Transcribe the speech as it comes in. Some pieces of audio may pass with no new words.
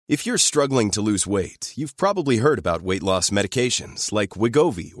If you're struggling to lose weight, you've probably heard about weight loss medications like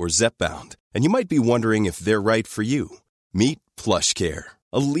Wegovy or Zepbound, and you might be wondering if they're right for you. Meet PlushCare,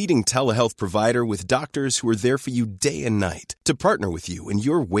 a leading telehealth provider with doctors who are there for you day and night to partner with you in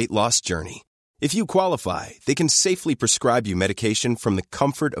your weight loss journey. If you qualify, they can safely prescribe you medication from the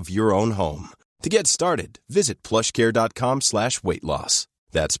comfort of your own home. To get started, visit plushcare.com/weightloss.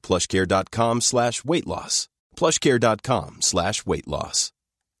 That's plushcare.com/weightloss. plushcare.com/weightloss.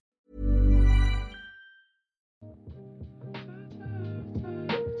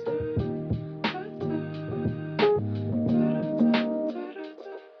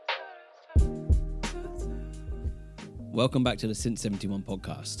 Welcome back to the Since 71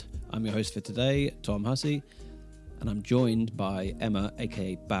 podcast. I'm your host for today, Tom Hussey, and I'm joined by Emma,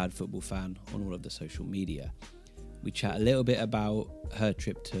 aka Bad Football Fan, on all of the social media. We chat a little bit about her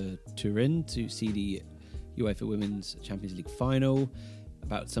trip to Turin to see the UEFA Women's Champions League final,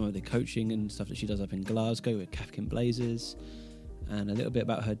 about some of the coaching and stuff that she does up in Glasgow with Kafkin Blazers, and a little bit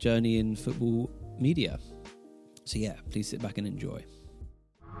about her journey in football media. So yeah, please sit back and enjoy.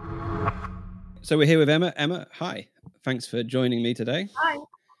 So we're here with Emma. Emma, hi. Thanks for joining me today. Hi.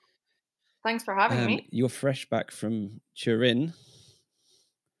 Thanks for having me. You're fresh back from Turin.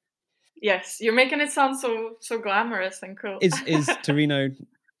 Yes, you're making it sound so glamorous and cool. Is Torino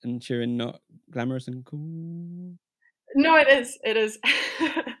and Turin not glamorous and cool? No, it is. It is.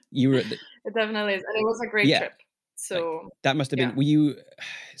 You were at the... It definitely is, and it was a great trip. So that must have been. Were you?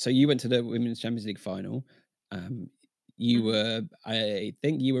 So you went to the Women's Champions League final. You were. I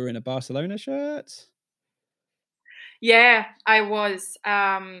think you were in a Barcelona shirt. Yeah, I was.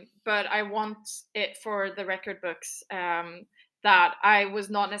 But I want it for the record books. That I was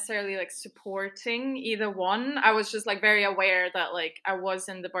not necessarily like supporting either one. I was just like very aware that like I was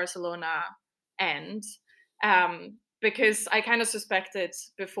in the Barcelona end. Because I kind of suspected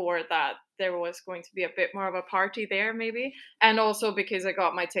before that there was going to be a bit more of a party there, maybe. And also because I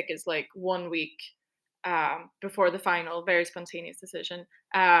got my tickets like 1 week before the final, very spontaneous decision.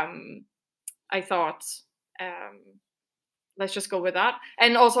 I thought, let's just go with that.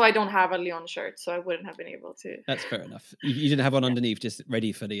 And also I don't have a Lyon shirt, so I wouldn't have been able to. That's fair enough. You didn't have one underneath, just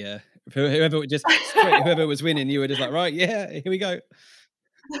ready for the, whoever was winning, you were just like, right, yeah, here we go.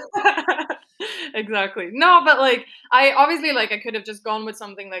 Exactly. No, but like I obviously like I could have just gone with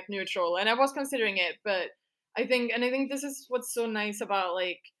something like neutral, and I was considering it, but I think this is what's so nice about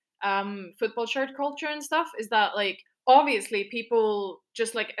like football shirt culture and stuff is that like obviously people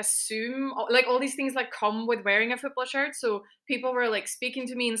just like assume like all these things like come with wearing a football shirt. So people were like speaking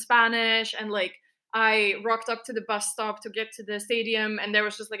to me in Spanish, and like I rocked up to the bus stop to get to the stadium, and there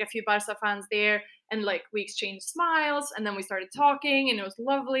was just like a few Barca fans there, and like we exchanged smiles, and then we started talking, and it was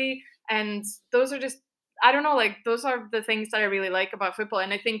lovely. And those are just, I don't know, like those are the things that I really like about football.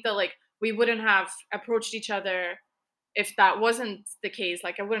 And I think that like we wouldn't have approached each other if that wasn't the case.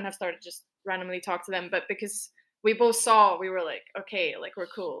 Like I wouldn't have started just randomly talk to them, but because we both saw, we were like, okay, like we're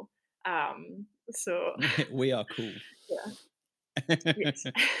cool. So we are cool. Yeah. Yes.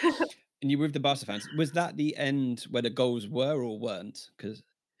 And you were with the Barca fans. Was that the end where the goals were or weren't? Because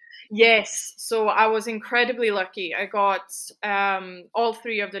yes, so I was incredibly lucky. I got all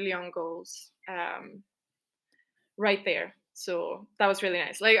 3 of the Lyon goals right there. So that was really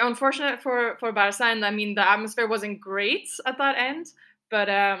nice. Like unfortunate for Barca, and I mean the atmosphere wasn't great at that end, but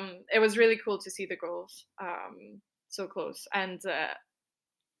it was really cool to see the goals so close. And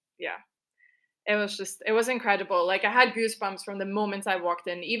yeah. It was incredible. Like I had goosebumps from the moment I walked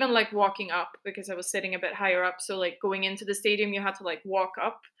in, even like walking up, because I was sitting a bit higher up. So like going into the stadium, you had to like walk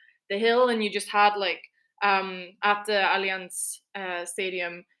up the hill, and you just had like at the Allianz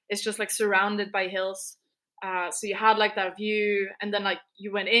Stadium, it's just like surrounded by hills. So you had like that view, and then like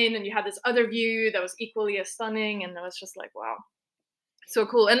you went in and you had this other view that was equally as stunning, and it was just like, wow, so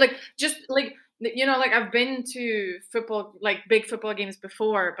cool. And like just like, you know, like I've been to football, like big football games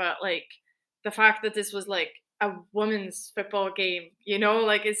before, but like the fact that this was like a women's football game, you know,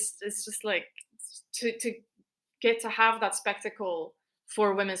 like it's just like to get to have that spectacle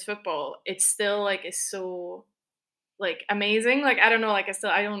for women's football, it's still like is so like amazing. Like I don't know, like I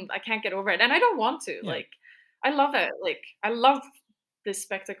can't get over it, and I don't want to. Like I love it. Like I love this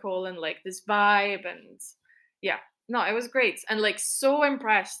spectacle and like this vibe, and yeah, no, it was great, and like so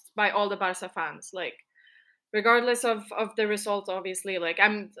impressed by all the Barca fans. Like regardless of the result, obviously, like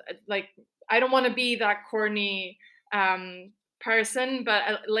I'm like I don't want to be that corny person,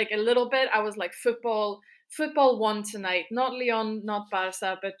 but like a little bit, I was like football won tonight, not Lyon, not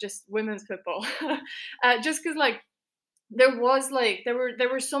Barca, but just women's football. Just because like there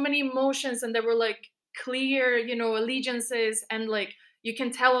were so many emotions, and there were like clear, you know, allegiances, and like you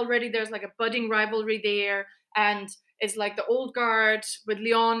can tell already there's like a budding rivalry there, and it's like the old guard with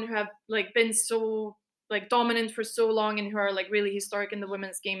Lyon, who have like been so like dominant for so long and who are like really historic in the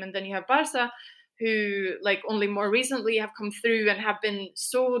women's game, and then you have Barca, who like only more recently have come through and have been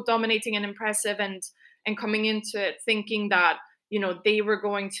so dominating and impressive, and coming into it thinking that, you know, they were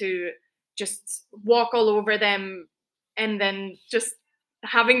going to just walk all over them, and then just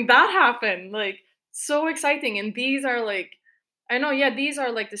having that happen, like, so exciting. And these are like, I know, yeah, these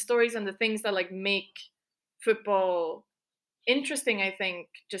are like the stories and the things that like make football interesting, I think,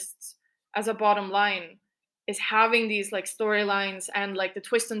 just as a bottom line, is having these like storylines and like the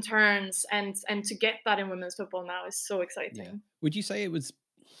twists and turns, and to get that in women's football now is so exciting. Yeah. Would you say it was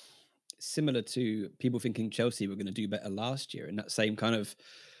similar to people thinking Chelsea were going to do better last year, in that same kind of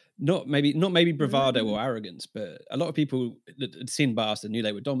not maybe bravado or arrogance, but a lot of people that had seen Barca knew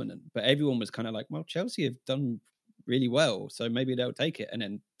they were dominant, but everyone was kind of like, well, Chelsea have done really well, so maybe they'll take it. And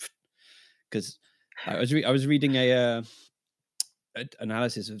then because I was reading a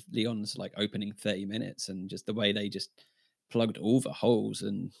analysis of Lyon's like opening 30 minutes and just the way they just plugged all the holes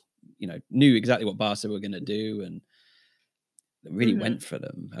and, you know, knew exactly what Barca were going to do and really went for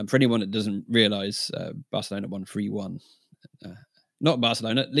them. And for anyone that doesn't realize, Barcelona won 3-1. Not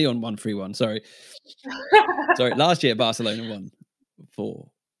Barcelona, Lyon won 3-1. Sorry. Last year Barcelona won 4-0.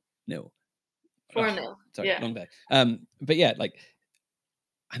 4-0. Sorry, Yeah. long day. But yeah, like,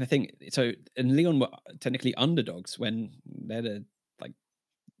 and I think so. And Lyon were technically underdogs when they're the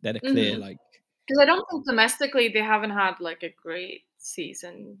clear like. Because I don't think domestically they haven't had like a great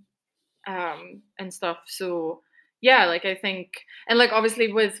season, and stuff. So yeah, like I think, and like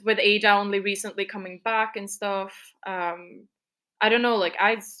obviously with Ada only recently coming back and stuff. I don't know. Like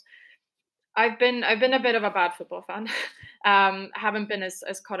I've been a bit of a bad football fan. Haven't been as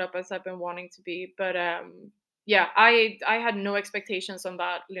caught up as I've been wanting to be, but yeah, I had no expectations on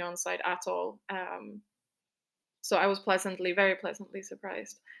that Lyon side at all. So I was very pleasantly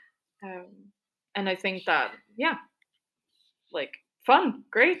surprised. And I think that, yeah, like fun,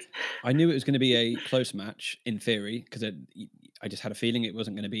 great. I knew it was going to be a close match in theory, because I just had a feeling it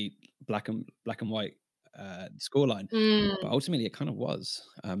wasn't going to be black and white scoreline, but ultimately it kind of was.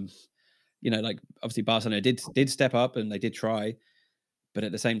 You know, like obviously Barcelona did step up and they did try, but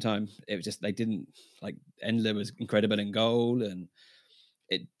at the same time it was just they didn't. Like Endler was incredible in goal, and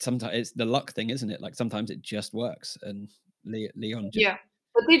it sometimes it's the luck thing, isn't it? Like sometimes it just works, and Lyon just. Yeah,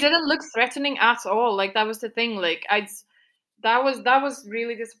 but they didn't look threatening at all. Like that was the thing. Like that was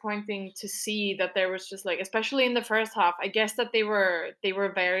really disappointing to see that there was just like, especially in the first half, I guess that they were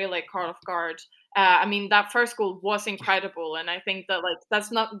very like caught off guard. I mean, that first goal was incredible, and I think that like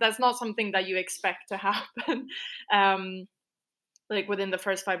that's not something that you expect to happen, like within the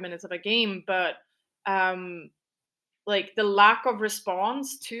first 5 minutes of a game. But like the lack of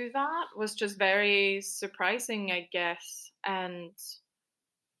response to that was just very surprising, I guess. And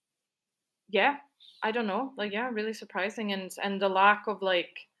yeah, I don't know, like, yeah, really surprising. And the lack of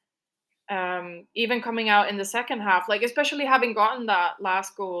like, even coming out in the second half, like especially having gotten that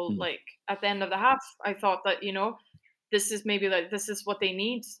last goal like at the end of the half, I thought that, you know, this is maybe like this is what they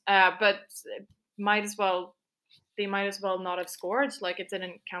need, but they might as well not have scored. Like it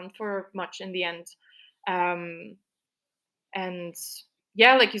didn't count for much in the end. And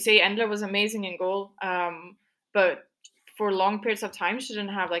yeah, like you say, Endler was amazing in goal, but for long periods of time she didn't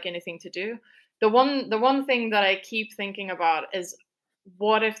have like anything to do. The one thing that I keep thinking about is,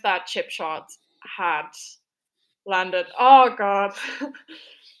 what if that chip shot had landed? Oh god.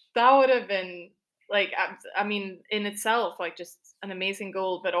 That would have been like, I mean, in itself, like just an amazing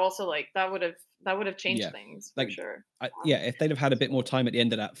goal, but also like that would have changed things for like, sure. Yeah, if they'd have had a bit more time at the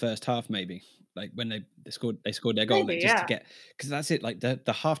end of that first half, maybe like when they scored their goal, Maybe, like, just yeah. to get, because that's it. Like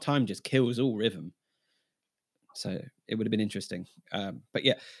the half time just kills all rhythm. So it would have been interesting. But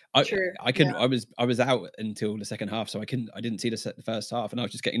yeah, I was out until the second half, so I didn't see the first half, and I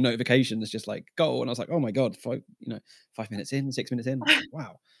was just getting notifications just like goal, and I was like, oh my god, 5 minutes in, 6 minutes in,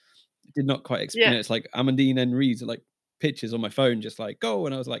 wow. It did not quite explain. It's like Amandine and Rees are like pictures on my phone, just like goal,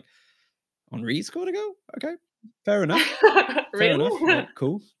 and I was like, Henry scored a goal. Okay, fair enough. Fair enough. Like,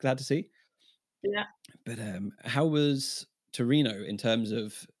 cool. Glad to see. Yeah. But how was Torino in terms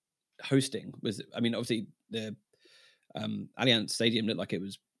of hosting? I mean, obviously the Allianz Stadium looked like it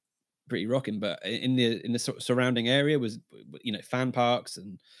was pretty rocking, but in the surrounding area, was, fan parks,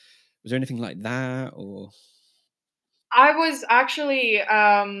 and was there anything like that? Or I was actually,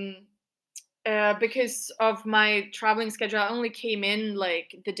 because of my traveling schedule, I only came in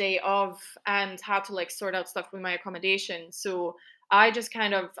like the day of and had to like sort out stuff with my accommodation. So I just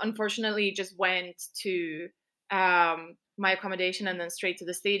kind of, unfortunately, just went to my accommodation and then straight to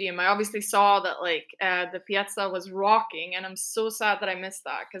the stadium. I obviously saw that like the Piazza was rocking, and I'm so sad that I missed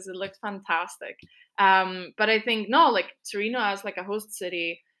that because it looked fantastic. But I think no, like Torino as like a host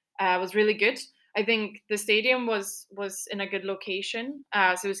city was really good. I think the stadium was in a good location,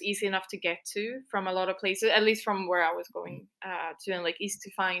 so it was easy enough to get to from a lot of places, at least from where I was going to, and like easy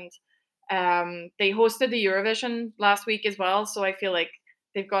to find. They hosted the Eurovision last week as well, so I feel like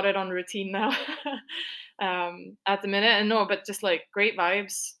they've got it on routine now at the minute. And no, but just like great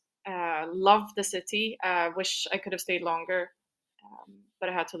vibes. Love the city. Wish I could have stayed longer, but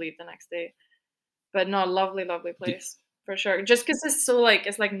I had to leave the next day. But no, lovely, lovely place for sure. Just because it's so like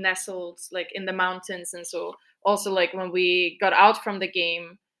it's like nestled like in the mountains, and so also like when we got out from the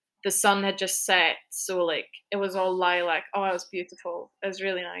game, the sun had just set, so like it was all lilac. Oh, it was beautiful. It was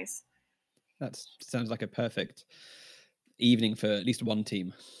really nice. That sounds like a perfect evening for at least one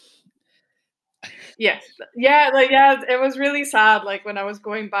team. Yes, yeah, it was really sad. Like when I was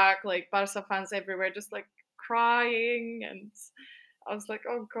going back, like Barca fans everywhere, just like crying, and I was like,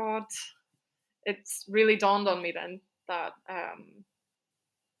 oh god. It's really dawned on me then that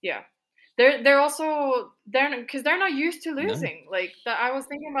yeah, they're also because they're not used to losing. No. Like that, I was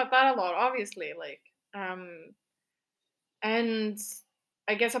thinking about that a lot. Obviously, like and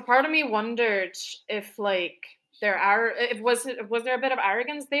I guess a part of me wondered if like was there a bit of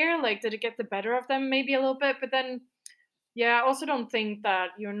arrogance there? Like, did it get the better of them maybe a little bit? But then, yeah, I also don't think that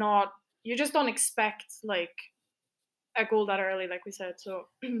you just don't expect like a goal that early, like we said. So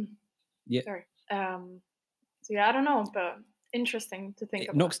yeah, sorry. So yeah, I don't know, but interesting to think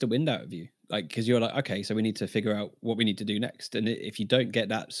about. It knocks the wind out of you, like because you're like, okay, so we need to figure out what we need to do next, and if you don't get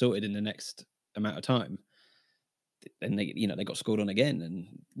that sorted in the next amount of time, then they got scored on again, and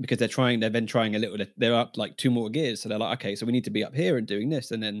because they've been trying a little, they're up like 2 more gears, so they're like, okay, so we need to be up here and doing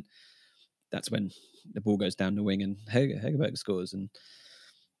this, and then that's when the ball goes down the wing and Hegerberg scores, and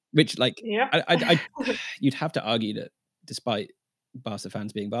which like yeah, I you'd have to argue that despite Barca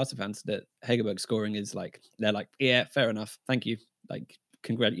fans being Barca fans, that Hegerberg scoring is like they're like, yeah, fair enough, thank you, like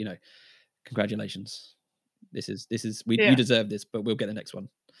congratulations, this is you deserve this, but we'll get the next one.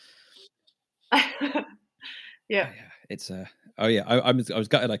 Yeah, it's I was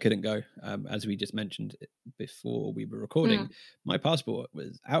gutted I couldn't go. As we just mentioned before we were recording, my passport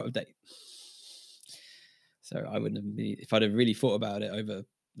was out of date, so I wouldn't have been, if I'd have really thought about it over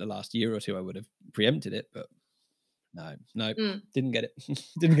the last year or two, I would have preempted it, but no, didn't get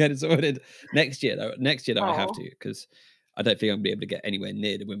it sorted. Next year though, I have to, because I don't think I'm gonna be able to get anywhere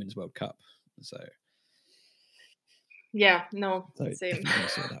near the Women's World Cup. So yeah, no, same.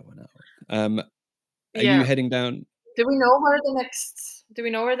 Sort that one out. Are you heading down? Do we know where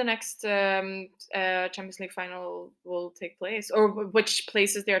the next Champions League final will take place, or which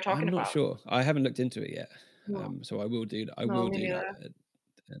places they are talking about? I'm not sure. I haven't looked into it yet. No. So I will do that. I will do that.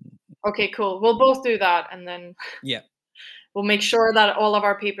 Okay, cool. We'll both do that, and then we'll make sure that all of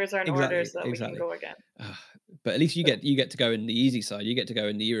our papers are in order so that we can go again. But at least you get to go in the easy side. You get to go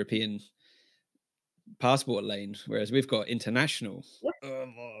in the European passport lane, whereas we've got international.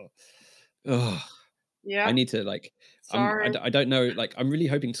 Yeah. I need to like. I don't know. Like, I'm really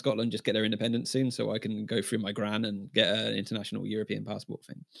hoping Scotland just get their independence soon, so I can go through my gran and get an international European passport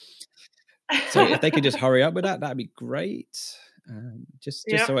thing. So if they could just hurry up with that, that'd be great. Just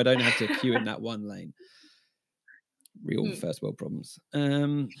so I don't have to queue in that one lane. Real first world problems.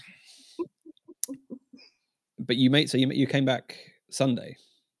 But you came back Sunday.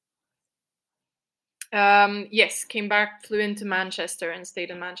 Yes, came back, flew into Manchester and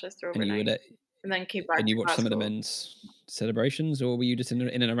stayed in Manchester overnight. And then came back. And you watched some of the men's celebrations, or were you just in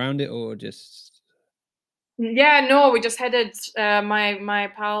and around it, or just? Yeah, no, we just headed.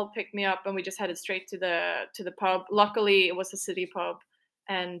 My pal picked me up, and we just headed straight to the pub. Luckily, it was a city pub,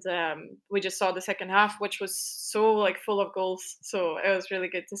 and we just saw the second half, which was so like full of goals. So it was really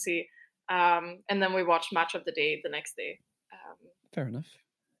good to see. And then we watched Match of the Day the next day. Fair enough.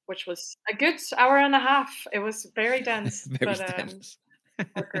 Which was a good hour and a half. It was very dense, very dense.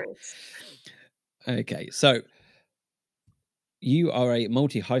 Great. Okay, so you are a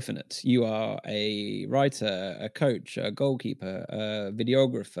multi-hyphenate. You are a writer, a coach, a goalkeeper, a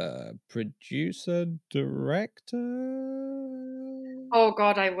videographer, producer, director. Oh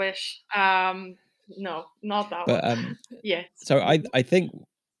God, I wish. No, not that one. Yeah. So I think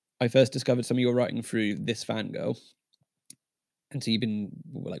I first discovered some of your writing through This Fangirl, and so you've been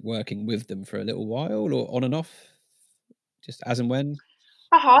like working with them for a little while, or on and off, just as and when.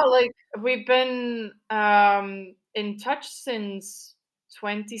 Like we've been in touch since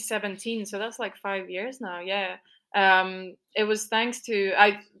 2017, so that's like 5 years now. Yeah. It was thanks to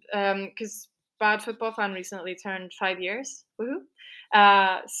because Bad Football Fan recently turned 5 years. Woohoo!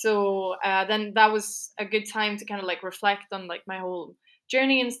 Then that was a good time to kind of like reflect on like my whole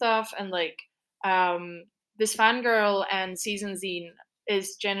journey and stuff, and like this fangirl and season zine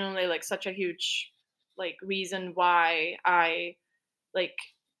is genuinely like such a huge like reason why I like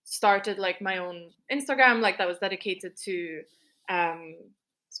started like my own Instagram like that was dedicated to um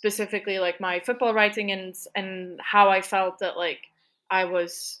specifically like my football writing, and how I felt that like I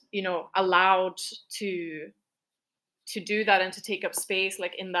was, you know, allowed to do that and to take up space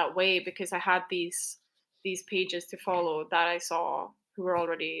like in that way, because I had these pages to follow that I saw who were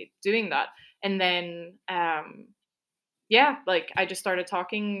already doing that. And then yeah, like I just started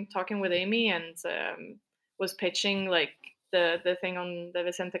talking with Amy, and was pitching like the thing on the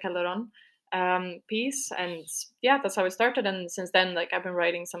Vicente Calderon piece, and yeah, that's how it started. And since then, like I've been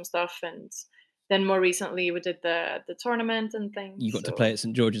writing some stuff, and then more recently we did the tournament and things. You got to play at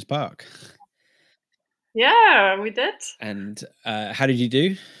St George's Park. Yeah, we did. And how did you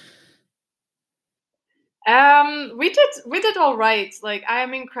do? We did all right. Like I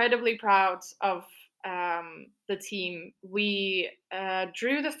am incredibly proud of the team. We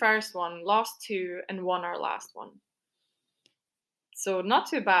drew the first one, lost two, and won our last one. So not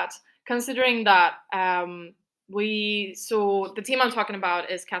too bad, considering that so the team I'm talking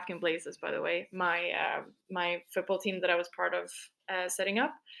about is Cathkin Blazes, by the way, my football team that I was part of setting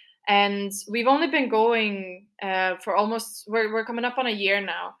up. And we've only been going for almost we're coming up on a year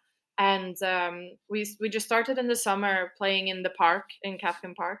now. And we just started in the summer playing in the park, in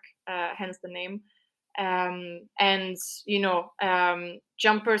Cathkin Park, hence the name. And you know,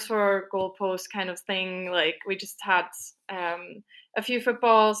 jumpers for goalposts kind of thing. Like we just had a few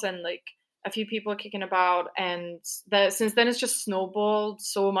footballs and like a few people kicking about, and since then it's just snowballed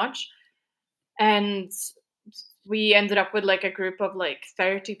so much, and we ended up with like a group of like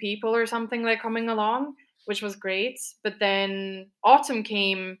 30 people or something like coming along, which was great. But then autumn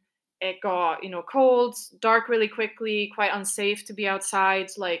came, it got, you know, cold, dark really quickly, quite unsafe to be outside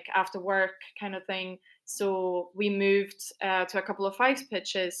like after work kind of thing. So we moved to a couple of fives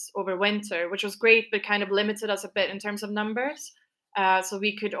pitches over winter, which was great, but kind of limited us a bit in terms of numbers. So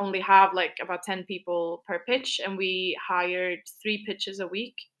we could only have like about 10 people per pitch, and we hired 3 pitches a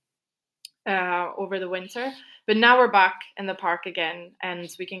week over the winter. But now we're back in the park again, and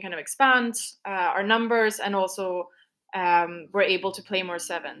we can kind of expand our numbers, and also we're able to play more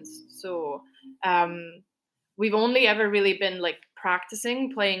sevens. So we've only ever really been like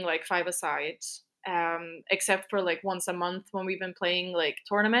practicing playing like five-a-side, except for like once a month when we've been playing like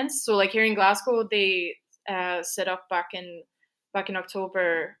tournaments. So like here in Glasgow, they set up back in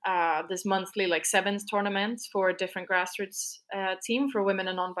October this monthly like sevens tournament for a different grassroots team for women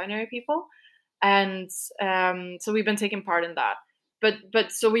and non-binary people, and so we've been taking part in that.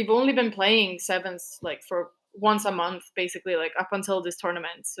 But so we've only been playing sevens like for once a month, basically, like up until this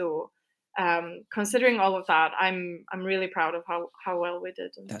tournament. So considering all of that, I'm really proud of how well we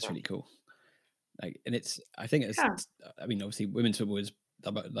did. That's really cool. Like, and I think it's, yeah. I mean, obviously, women's football is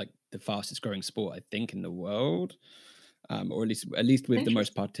about like the fastest growing sport, I think, in the world, or at least with the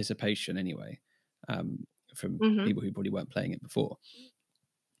most participation, anyway, from people who probably weren't playing it before.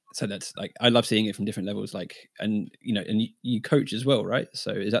 So that's like, I love seeing it from different levels. Like, and you know, and you coach as well, right?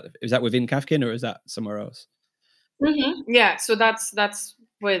 So is that within Cathkin, or is that somewhere else? Mm-hmm. Yeah, so that's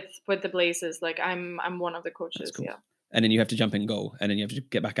with the Blazes. Like I'm one of the coaches. Cool. Yeah. And then you have to jump in goal, and then you have to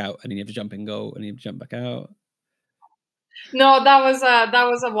get back out, and then you have to jump in goal, and then you have to jump back out. No, that was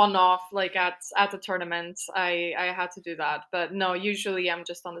a one-off. Like at the tournament, I had to do that, but no, usually I'm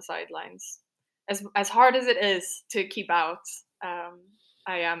just on the sidelines. As hard as it is to keep out,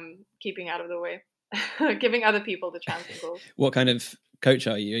 I am keeping out of the way, giving other people the chance to go. What kind of coach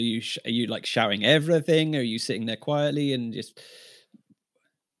are you? Are you like shouting everything? Or are you sitting there quietly and just?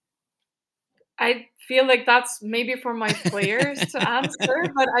 I feel like that's maybe for my players to answer,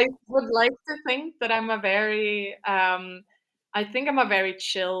 but I would like to think that I'm a very, I think I'm a very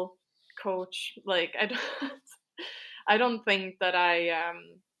chill coach. Like I don't think that I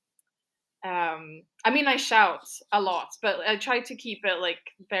mean, I shout a lot, but I try to keep it like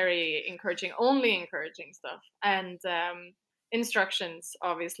very encouraging, only encouraging stuff, and instructions,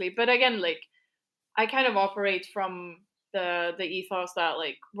 obviously. But again, like I kind of operate from the ethos that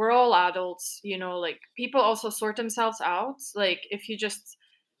like we're all adults, you know, like people also sort themselves out. Like if you just,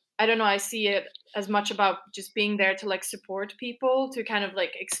 I don't know, I see it as much about just being there to like support people to kind of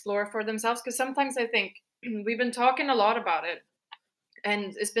like explore for themselves, because sometimes I think we've been talking a lot about it,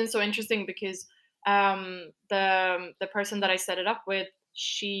 and it's been so interesting because the person that I set it up with,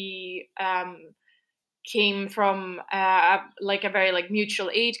 she came from like a very like mutual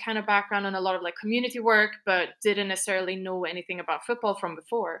aid kind of background and a lot of like community work, but didn't necessarily know anything about football from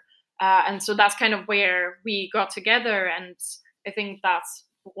before. And so that's kind of where we got together, and I think that's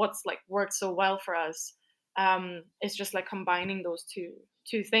what's like worked so well for us. It's just like combining those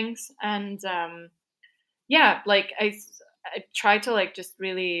two things, and yeah, like I try to like just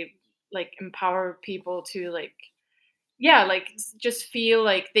really like empower people to like, yeah, like just feel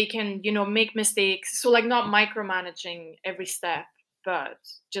like they can, make mistakes. So like not micromanaging every step, but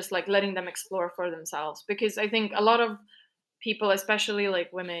just like letting them explore for themselves. Because I think a lot of people, especially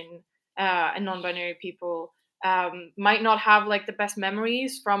like women and non-binary people, might not have like the best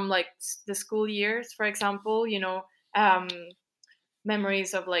memories from like the school years, for example. Um,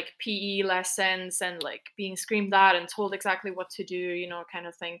 memories of like PE lessons and like being screamed at and told exactly what to do, kind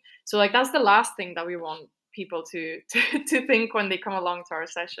of thing. So like that's the last thing that we want people to think when they come along to our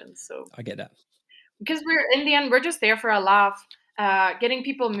sessions. So I get that. because we're in the end we're just there for a laugh, getting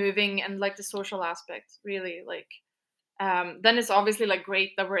people moving and like the social aspect really like. Then it's obviously like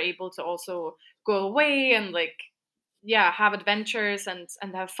great that we're able to also go away and like, yeah, have adventures and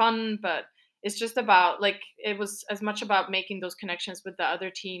have fun. But it's just about like it was as much about making those connections with the other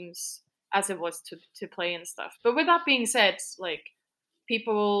teams as it was to play and stuff. But with that being said, like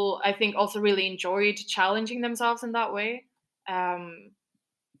people I think also really enjoyed challenging themselves in that way, and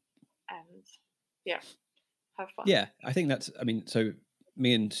yeah, have fun. Yeah, I think that's. I mean, so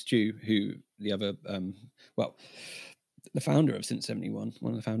me and Stu, who the other, well, the founder of Since 71,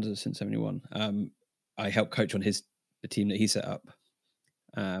 one of the founders of Since 71, I helped coach on the team that he set up.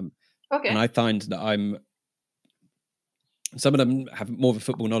 Okay. And I find that some of them have more of a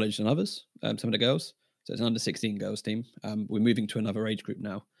football knowledge than others. Some of the girls, so it's an under 16 girls team. We're moving to another age group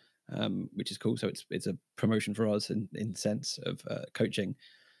now, which is cool. So it's a promotion for us in sense of coaching,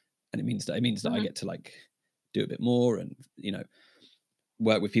 and it means that I get to like do a bit more and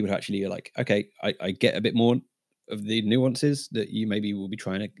work with people who actually are like, okay, I get a bit more of the nuances that you maybe will be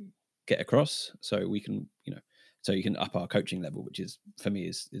trying to get across, so we can so you can up our coaching level, which is for me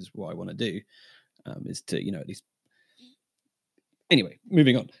is what I want to do, is to at least. Anyway,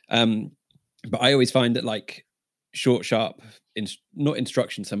 moving on. But I always find that like short, sharp, not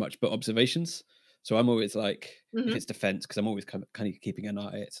instruction so much, but observations. So I'm always like, if it's defense, because I'm always kind of keeping an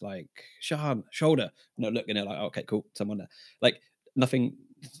eye. It's like Shahan, shoulder, looking at like, okay, cool, someone there. Like nothing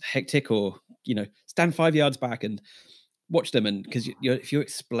hectic, or stand 5 yards back and watch them. And because if you're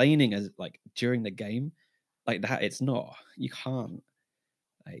explaining as like during the game like that, it's not, you can't,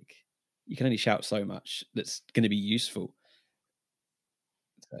 like, you can only shout so much that's going to be useful.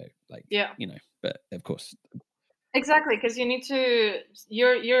 So like, yeah, but of course, exactly, because you need to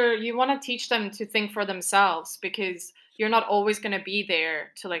you want to teach them to think for themselves, because you're not always going to be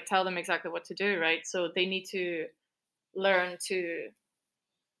there to like tell them exactly what to do, right? So they need to learn to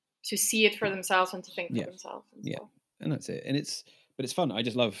see it for themselves and to think for themselves. And yeah, stuff. and that's it. And it's fun. I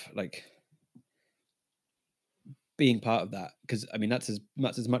just love like being part of that, because I mean that's as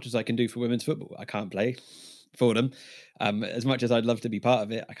much as I can do for women's football. I can't play for them, as much as I'd love to be part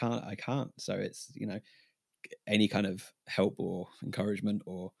of it. I can't. So it's any kind of help or encouragement,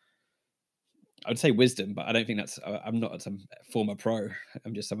 or I would say wisdom, but I don't think that's. I'm not some former pro.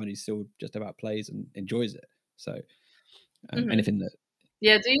 I'm just someone who's still just about plays and enjoys it. So anything that.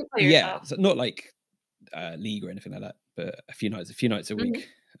 Yeah, do you play yourself? So not like league or anything like that, but a few nights a week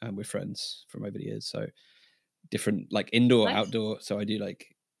with friends from over the years. So different, like indoor, outdoor. So I do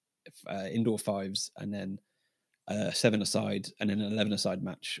like indoor fives, and then 7-a-side, and then an 11-a-side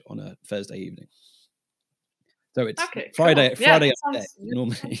match on a Thursday evening. So it's Friday. Cool. Friday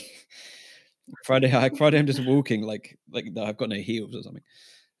normally. Friday I'm just walking like I've got no heels or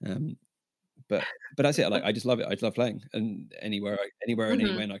something. But that's it. Like I just love it. I just love playing, and anywhere and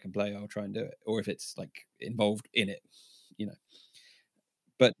anywhere I can play, I'll try and do it. Or if it's like involved in it,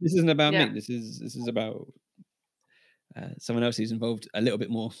 But this isn't about me. This is about someone else who's involved a little bit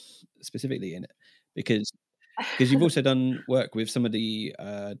more specifically in it, because you've also done work with some of the.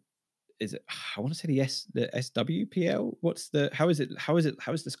 Is it? I want to say the SWPL. How is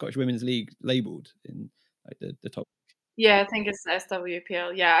the Scottish Women's League labelled in like the top? Yeah, I think it's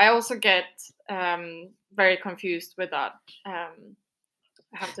SWPL. Yeah, I also get very confused with that. I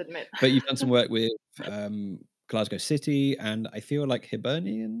have to admit. But you've done some work with Glasgow City, and I feel like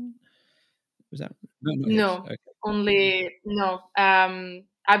Hibernian. Was that? No, okay. Only no.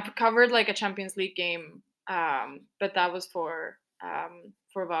 I've covered like a Champions League game, but that was for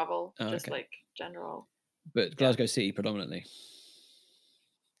Vavel, just like general. But Glasgow City predominantly.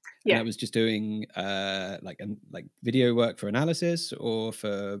 Yeah, and I was just doing like video work for analysis or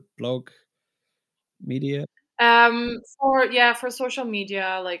for blog. media? For social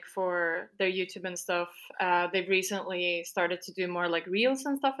media, like for their YouTube and stuff, they've recently started to do more like reels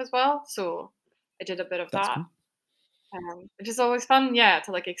and stuff as well. So I did a bit of That's that, cool. which is always fun. Yeah,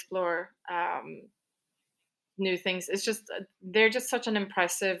 to like explore new things. It's just they're just such an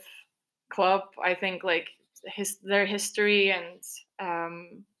impressive club. I think like their history and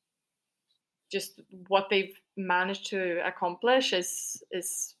just what they've managed to accomplish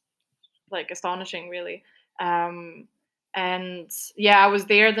is like astonishing, really. Um, and yeah, I was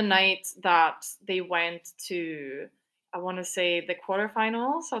there the night that they went to, I want to say, the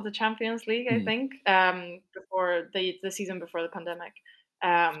quarterfinals of the Champions League. I think before the season before the pandemic,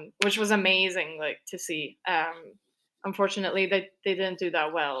 which was amazing, like to see. Unfortunately, they didn't do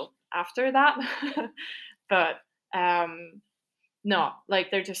that well after that, but no,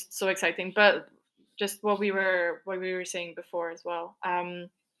 like they're just so exciting. But just what we were saying before as well.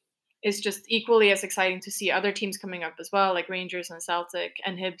 It's just equally as exciting to see other teams coming up as well, like Rangers and Celtic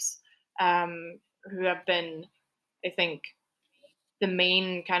and Hibs, who have been, I think, the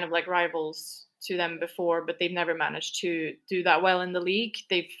main kind of like rivals to them before, but they've never managed to do that well in the league.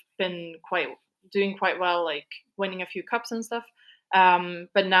 They've been doing quite well, like winning a few cups and stuff.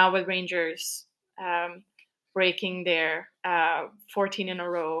 But now with Rangers breaking their 14 in a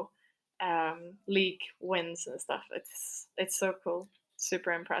row league wins and stuff, it's so cool,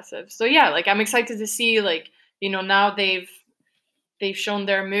 super impressive. So yeah, like I'm excited to see, like, now they've shown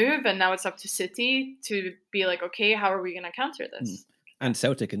their move, and now it's up to City to be like, okay, how are we going to counter this? And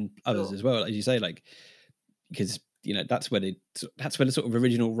Celtic and others as well, as you say, like, because that's where the sort of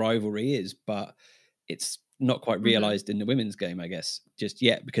original rivalry is, but it's not quite realized in the women's game, I guess, just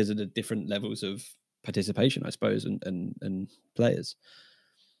yet, because of the different levels of participation, I suppose, and players.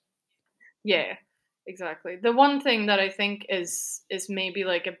 Yeah, exactly. The one thing that I think is maybe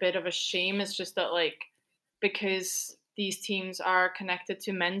like a bit of a shame is just that, like, because these teams are connected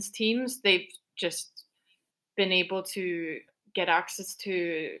to men's teams, they've just been able to get access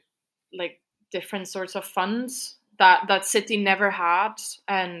to like different sorts of funds that City never had,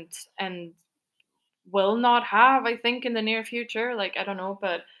 and will not have, I think, in the near future. Like, I don't know,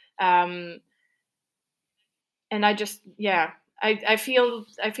 but um and I just, yeah, I feel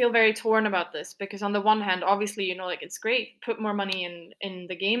very torn about this, because on the one hand, obviously, like, it's great, put more money in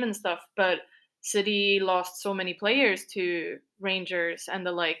the game and stuff, but City lost so many players to Rangers and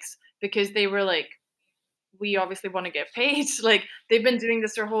the likes, because they were like, we obviously want to get paid. Like, they've been doing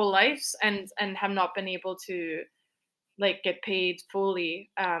this their whole lives, and have not been able to like get paid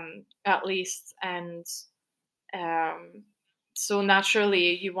fully, at least. And um so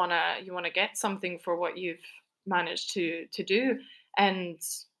naturally you want to get something for what you've managed to do. And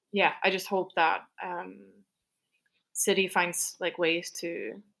yeah, I just hope that City finds like ways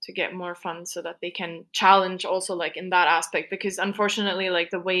to get more funds so that they can challenge also, like, in that aspect, because unfortunately,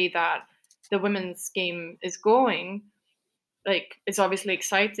 like, the way that the women's game is going, like, it's obviously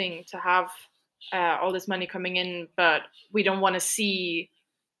exciting to have all this money coming in, but we don't want to see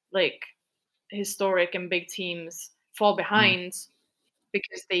like historic and big teams fall behind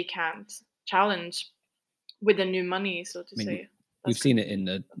because they can't challenge with the new money, so to I mean, say. we've That's seen good. it in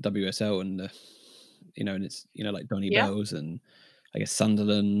the WSL and and it's like Donny Yeah. Bells and I guess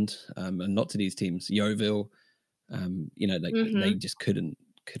Sunderland, and lots of these teams, Yeovil, like they Mhm. just couldn't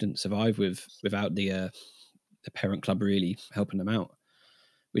survive without the parent club really helping them out,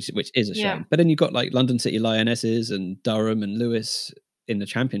 which is a Yeah. shame. But then you've got like London City Lionesses and Durham and Lewis in the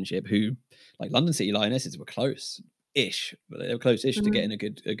Championship, who, like, London City Lionesses were close-ish, but they were close-ish to Mhm. getting a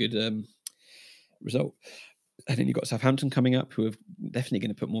good result. And then you've got Southampton coming up, who are definitely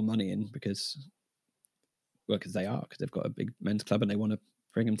going to put more money in because they've got a big men's club and they want to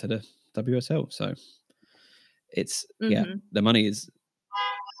bring them to the WSL. So it's Mhm. the money is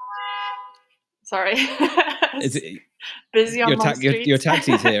Sorry. it, Busy on my your streets.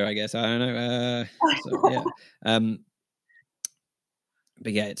 taxis here, I guess. I don't know. So yeah.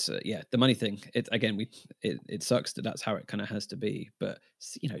 But yeah, it's the money thing. It again, it sucks that that's how it kind of has to be. But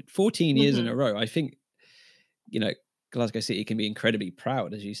 14 years in a Mhm. row, I think Glasgow City can be incredibly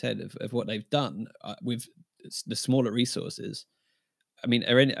proud, as you said, of what they've done with the smaller resources. I mean,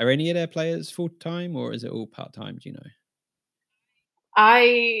 are any of their players full time, or is it all part time? Do you know?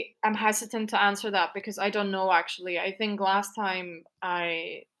 I am hesitant to answer that because I don't know, actually. I think last time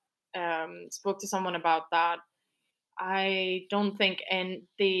I spoke to someone about that, I don't think I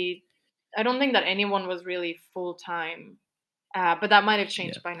don't think that anyone was really full time, but that might have Yeah,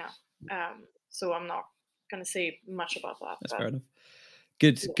 changed by now. So I'm not gonna say much about that. that's But fair enough.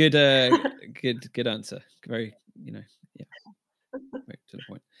 Good, good, good answer. Very, yeah, very to the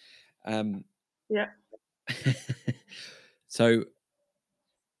point. Yeah. So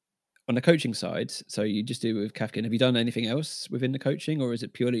on the coaching side, so you just do with Kafkin. Have you done anything else within the coaching, or is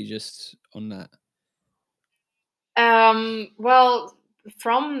it purely just on that? Well,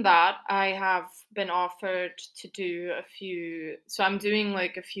 from that, I have been offered to do a few. So I'm doing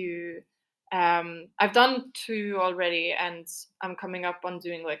like a few. I've done 2 already, and I'm coming up on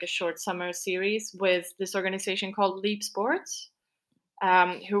doing like a short summer series with this organization called Leap Sports,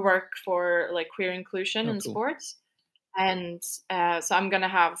 who work for like queer inclusion Oh, in cool. sports. And so I'm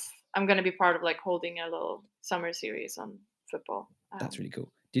gonna be part of like holding a little summer series on football. That's really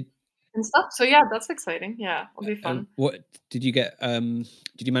cool. Did And stuff. So yeah, that's exciting. Yeah, it'll be fun. what did you get?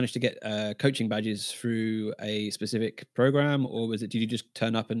 Did you manage to get coaching badges through a specific program, or was it? Did you just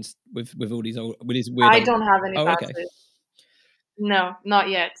turn up and with all these with these weird I old? don't have any Oh, okay. badges. No, not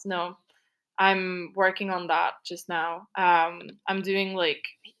yet. No. I'm working on that just now. I'm doing like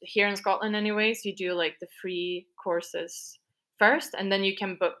here in Scotland anyways, you do like the free courses first and then you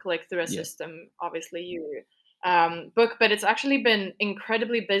can book like through a Yeah. system. Obviously you book, but it's actually been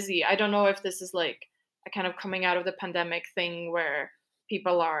incredibly busy. I don't know if this is like a kind of coming out of the pandemic thing where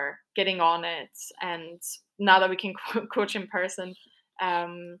people are getting on it and now that we can coach in person,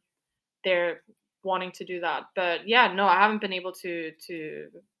 um, they're wanting to do that. But yeah, no, I haven't been able to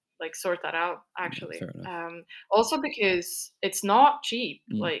like sort that out actually. Fair enough. Also because it's not cheap.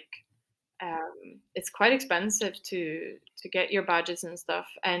 Mm. Like it's quite expensive to get your badges and stuff.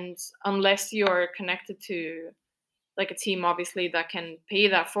 And unless you're connected to like a team, obviously that can pay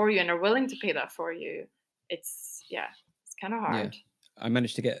that for you and are willing to pay that for you, it's it's kind of Yeah, hard I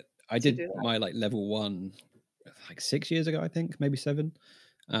managed to get. I to did do that. my like level 1 like 6 years ago, I think, maybe 7.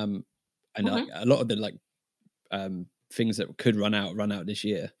 And like Hmm. a lot of the like things that could run out this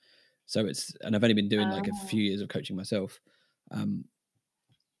year. So it's and I've only been doing like a few years of coaching myself.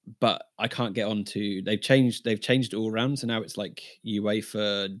 But I can't get on to they've changed it all around. So now it's like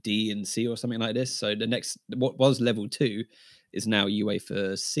UEFA D and C or something like this. So the next what was level 2 is now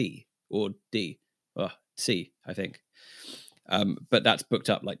UEFA C or D or C, I think. But that's booked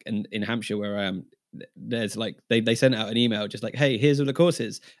up like in Hampshire where I am. There's like they sent out an email just like, hey, here's all the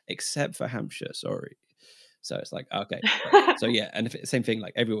courses except for Hampshire. Sorry. So it's like okay. So yeah, and if same thing,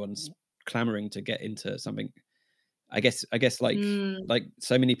 like everyone's clamoring to get into something. I guess Mm. like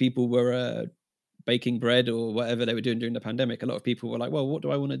so many people were baking bread or whatever they were doing during the pandemic. A lot of people were like, well, what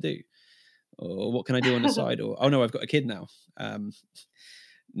do I want to do? Or what can I do on the side? Or oh no, I've got a kid now.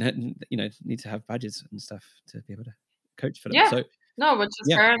 Need to have badges and stuff to be able to coach for them. Yeah. So No, which is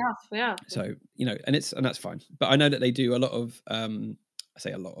yeah, fair enough. Yeah. so and that's fine. But I know that they do a lot of I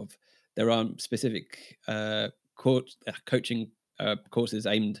say a lot of there are specific coaching courses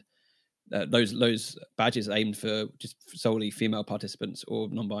aimed those badges aimed for just solely female participants or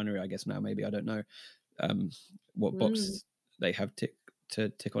non-binary, I guess now maybe I don't know what Mm. box they have to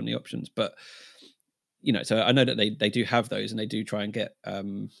tick on the options, but so I know that they do have those and they do try and get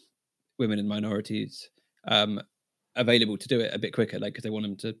women and minorities available to do it a bit quicker, like because they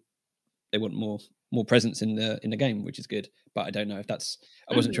want more presence in the game, which is good. But I don't know if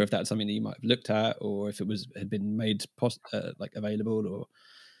I wasn't sure Mhm. if that's something that you might have looked at or if it had been made like available or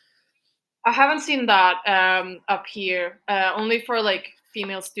I haven't seen that up here. Only for like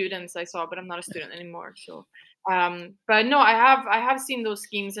female students I saw, but I'm not a student anymore. So, but no, I have seen those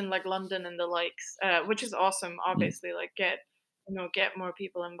schemes in like London and the likes, which is awesome. mm, Obviously, like get more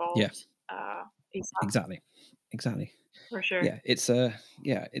people yeah, involved. ASAP exactly. for sure. Yeah, it's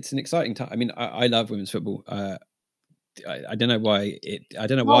it's an exciting time. I mean, I love women's football. I don't know why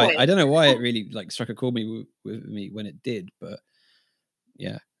I Always. don't know why it really like struck a chord with me when it did, but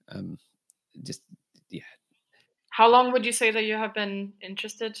yeah, just yeah, How long would you say that you have been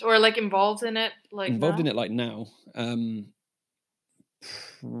interested or like involved in it? Like involved in now? it like now.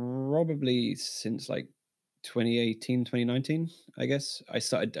 Probably since like 2018, 2019, I guess. I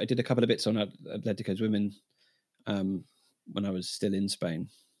did a couple of bits on Atletico's women um, when I was still in Spain,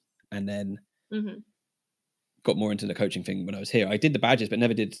 and then Hmm. got more into the coaching thing when I was here. I did the badges, but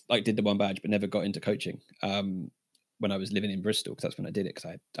never did the one badge, but never got into coaching when I was living in Bristol because that's when I did it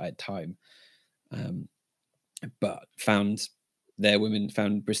because I had time. Um, but found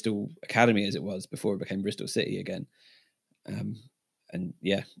Bristol Academy as it was before it became Bristol City again. And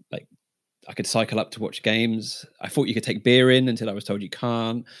yeah, like I could cycle up to watch games. I thought you could take beer in until I was told you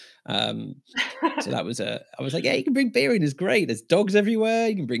can't. So that was I was like, yeah, you can bring beer in. It's great. There's dogs everywhere.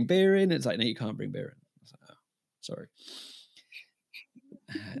 You can bring beer in. It's like, no, you can't bring beer in. I was like, oh, sorry.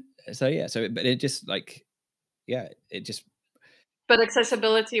 So yeah, but it just like, yeah, it just, But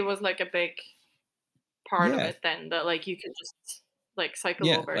accessibility was like a big part of yeah, it then that like you could just like cycle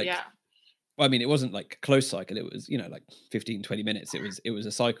yeah, over. like Yeah. Well, I mean, it wasn't like a close cycle. It was, like 15, 20 minutes. It was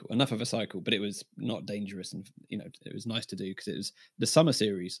a cycle, enough of a cycle, but it was not dangerous, and it was nice to do because it was the summer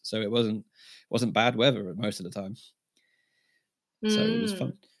series, so it wasn't bad weather most of the time. So it was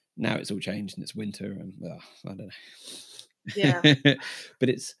fun. Now it's all changed and it's winter, and I don't know. Yeah. But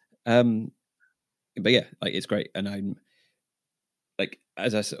it's but yeah, like it's great, and I'm like,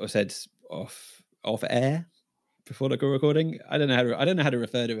 as I sort of said off air before the recording, I don't know how to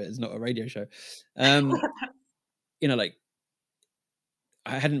refer to it. It's not a radio show. Like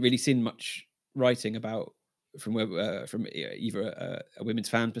I hadn't really seen much writing about from either a women's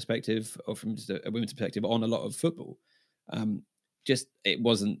fan perspective or from just a women's perspective on a lot of football. Just it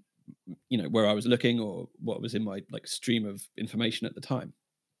wasn't where I was looking or what was in my like stream of information at the time.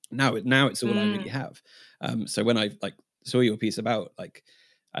 Now it's all I really have. So when I like saw your piece about like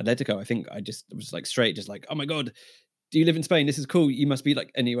Atletico, I think I just was like straight, just like, oh my god, do you live in Spain? This is cool. You must be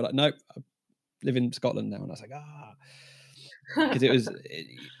like, and you were like, no, I live in Scotland now. And I was like, because it was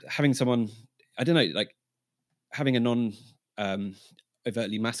having someone, I don't know, like having a non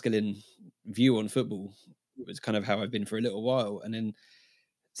overtly masculine view on football was kind of how I've been for a little while, and then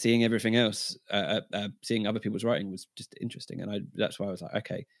seeing everything else, seeing other people's writing was just interesting, and that's why I was like,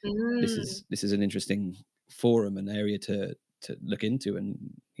 okay, this is an interesting forum, an area to look into, and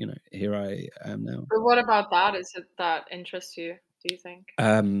here I am now. But what about that? Is it that interests you? Do you think?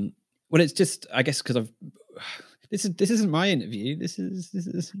 Well, it's just, I guess, because I've this isn't my interview. This is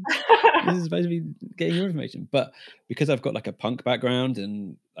supposed to be getting your information, but because I've got like a punk background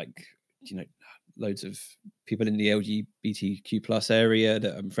and like loads of people in the LGBTQ plus area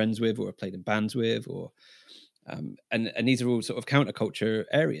that I'm friends with or have played in bands with, or and these are all sort of counterculture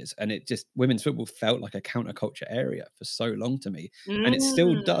areas, and it just, women's football felt like a counterculture area for so long to me, and it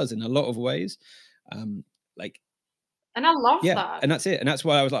still does in a lot of ways. And I love that. And that's it. And that's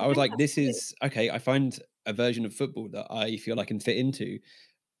why I was like, this is okay. I find a version of football that I feel I can fit into,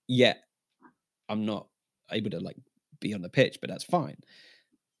 yet I'm not able to like be on the pitch, but that's fine.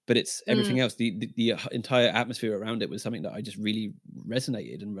 But it's everything else. The entire atmosphere around it was something that I just really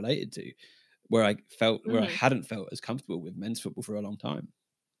resonated and related to, where I hadn't felt as comfortable with men's football for a long time.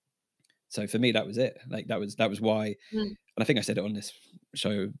 So for me, that was it. Like that was why. And I think I said it on this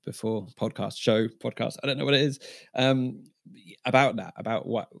show before, podcast. I don't know what it is. About that, about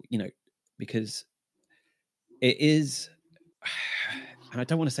what, because it is, and I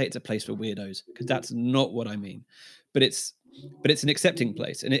don't want to say it's a place for weirdos, because that's not what I mean, but it's an accepting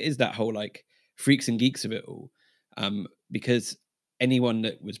place, and it is that whole like freaks and geeks of it all. Because anyone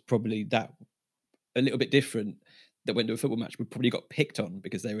that was probably that a little bit different that went to a football match would probably got picked on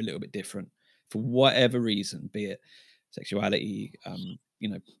because they were a little bit different for whatever reason, be it sexuality,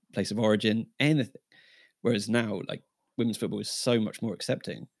 place of origin, anything. Whereas now, like, women's football is so much more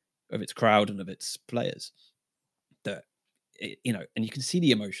accepting of its crowd and of its players that and you can see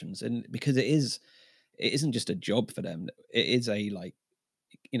the emotions, and because it isn't just a job for them, it is a like,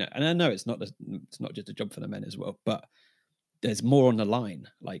 and I know it's not just a job for the men as well, but there's more on the line.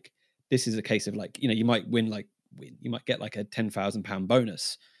 Like, this is a case of like, you might you might get like a £10,000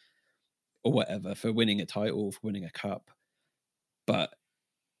 bonus or whatever for winning a title, for winning a cup, but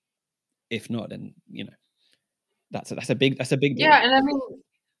if not, then that's a big deal. Yeah, and I mean,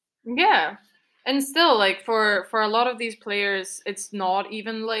 yeah, and still, like, for a lot of these players, it's not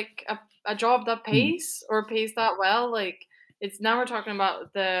even like a job that pays or pays that well. Like, it's, now we're talking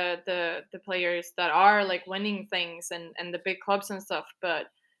about the players that are like winning things and the big clubs and stuff, but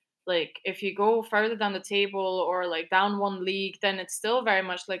like if you go further down the table or like down one league, then it's still very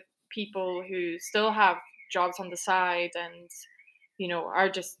much like people who still have jobs on the side and are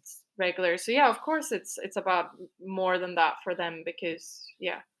just regular. So yeah, of course it's about more than that for them, because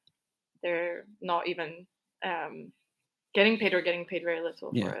they're not even getting paid or getting paid very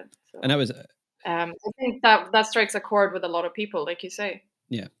little for it. So, and that was I think that strikes a chord with a lot of people, like you say.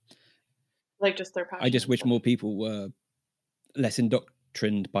 Yeah, like just their passion. I just wish more people were less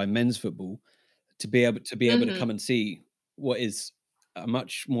indoctrined by men's football to be able to come and see what is a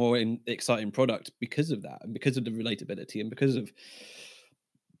much more exciting product because of that, and because of the relatability, and because of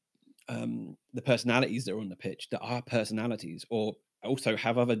the personalities that are on the pitch, that are personalities, or also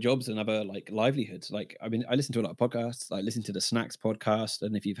have other jobs and other like livelihoods. Like, I mean, I listen to a lot of podcasts. I listen to the Snacks podcast,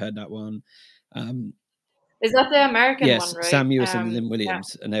 and if you've heard that one, is that the American one, right? Sam Mewis and Lynn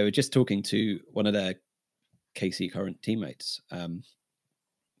Williams, and they were just talking to one of their KC current teammates, and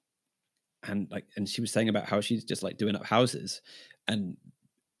she was saying about how she's just like doing up houses, and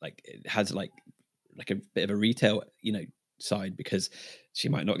like it has like a bit of a retail side, because she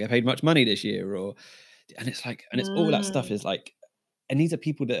might not get paid much money this year, and it's like, and it's all that stuff is like, and these are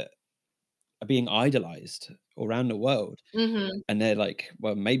people that are being idolized around the world, and they're like,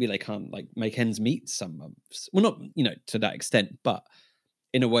 well, maybe they can't like make ends meet some months. Well, not to that extent, but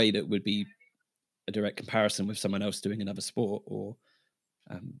in a way that would be a direct comparison with someone else doing another sport or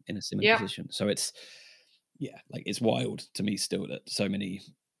in a similar position. So it's like it's wild to me still that so many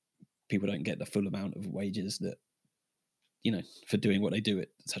people don't get the full amount of wages that for doing what they do at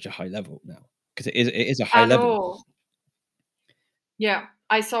such a high level now, because it is a high level. Yeah,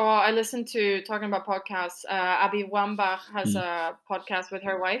 I listened to, talking about podcasts, Abby Wambach has a podcast with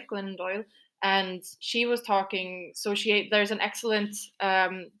her wife, Glennon Doyle, and she was talking, so there's an excellent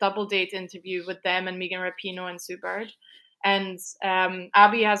double date interview with them and Megan Rapinoe and Sue Bird. And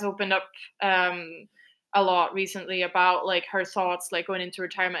Abby has opened up a lot recently about like her thoughts like going into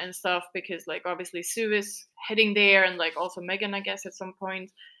retirement and stuff, because like obviously Sue is heading there, and like also Megan, I guess, at some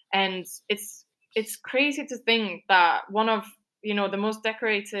point. And it's crazy to think that one of the most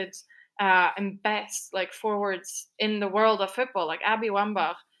decorated and best like forwards in the world of football, like Abby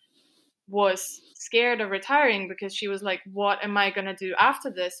Wambach, was scared of retiring because she was like, what am I gonna do after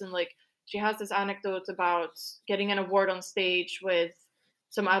this? And like she has this anecdote about getting an award on stage with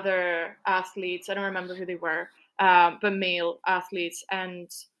some other athletes. I don't remember who they were, but male athletes. And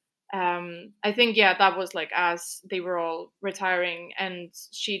I think that was like as they were all retiring, and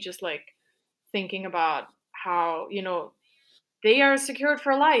she just like thinking about how they are secured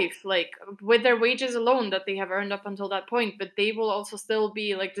for life, like with their wages alone that they have earned up until that point, but they will also still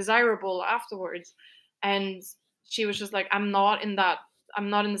be like desirable afterwards. And she was just like, I'm not in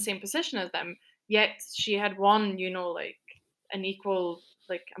the same position as them. Yet she had won, like an equal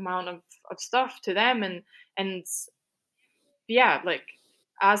like amount of stuff to them, and like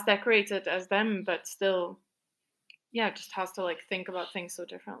as decorated as them, but still just has to like think about things so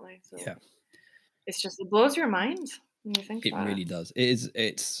differently. So it's just, it blows your mind when you think about it. It really does.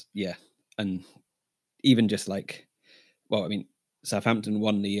 It's and even just like, well, I mean, Southampton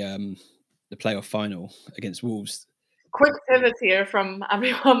won the playoff final against Wolves. Quick pivot here from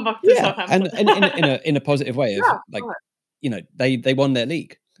Abby Wambach to Southampton, and in a positive way of like, they won their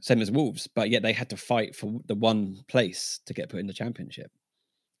league, same as Wolves, but yet they had to fight for the one place to get put in the Championship.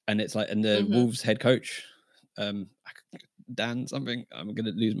 And it's like, and the Wolves head coach, Dan something, I'm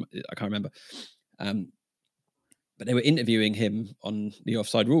gonna lose, I can't remember. But they were interviewing him on the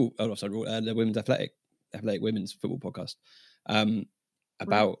the Women's Athletic Women's Football podcast,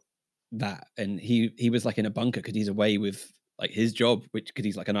 about that. And he was like in a bunker because he's away with like his job, because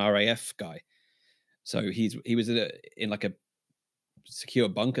he's like an RAF guy. So he was in like a secure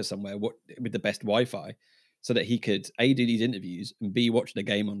bunker somewhere with the best Wi-Fi, so that he could A, do these interviews, and B, watch the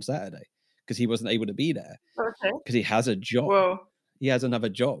game on Saturday, because he wasn't able to be there because he has a job. Whoa. He has another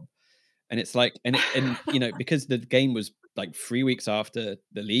job. And it's like, and because the game was like 3 weeks after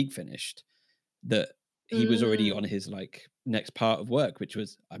the league finished, that he was already on his like next part of work, which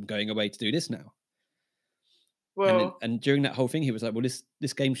was, I'm going away to do this now. Whoa. And during that whole thing, he was like, well,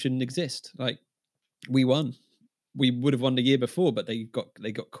 this game shouldn't exist. Like, we won. We would have won the year before, but they got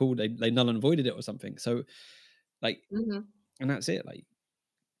called. They null and voided it or something. So like, and that's it. Like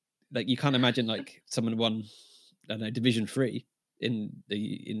you can't imagine like someone won, I don't know, Division 3 in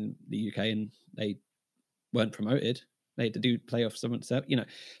the UK and they weren't promoted. They had to do playoffs, so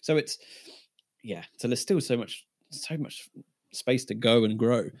it's so there's still so much space to go and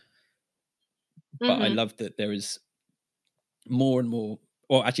grow. But I love that there is more and more.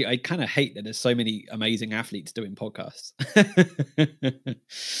 Well, actually, I kind of hate that there's so many amazing athletes doing podcasts.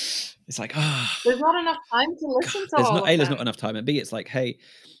 It's like, there's not enough time to listen to all of them. There's not enough time, and B, it's like, hey,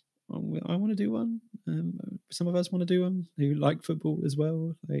 I want to do one. Some of us want to do one who like football as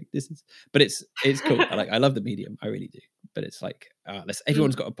well. Like but it's cool. I love the medium. I really do. But it's like,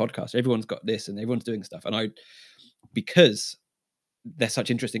 everyone's got a podcast. Everyone's got this, and everyone's doing stuff. And because they're such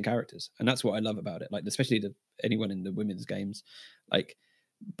interesting characters, and that's what I love about it. Like, especially anyone in the women's games, like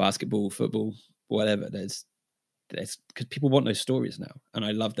basketball, football, whatever. There's because people want those stories now, and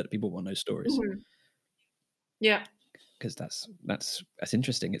I love that people want those stories. Yeah. Because that's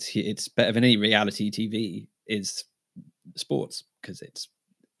interesting. It's better than any reality TV is sports, because it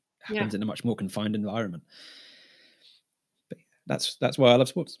happens in a much more confined environment. But that's why I love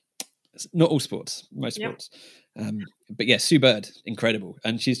sports. It's not all sports, most sports. But yeah, Sue Bird, incredible,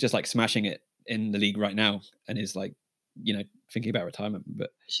 and she's just like smashing it in the league right now, and is like, thinking about retirement.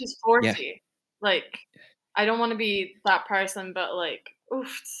 But she's 40. Like, I don't want to be that person, but like,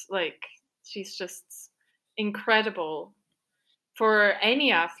 oof, like she's just incredible for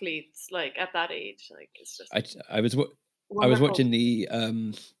any athlete, like at that age. Like, it's just I was watching the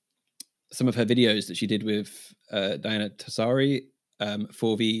some of her videos that she did with Diana Tassari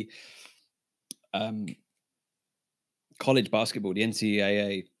for the college basketball, the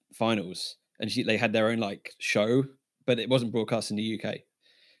NCAA finals, and they had their own like show, but it wasn't broadcast in the UK,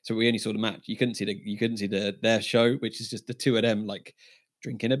 so we only saw the match. You couldn't see their show, which is just the two of them like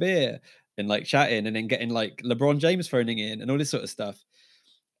drinking a beer and like chatting, and then getting like LeBron James phoning in and all this sort of stuff.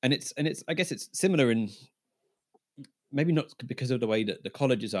 And it's I guess it's similar in, maybe not because of the way that the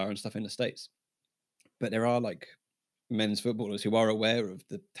colleges are and stuff in the States, but there are like men's footballers who are aware of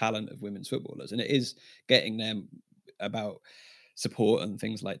the talent of women's footballers, and it is getting them about support and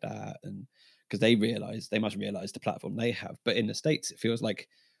things like that, and because they must realize the platform they have. But in the States, it feels like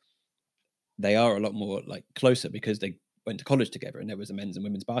they are a lot more like closer because they went to college together, and there was a men's and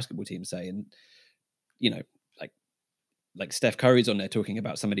women's basketball team, say, and you know, like Steph Curry's on there talking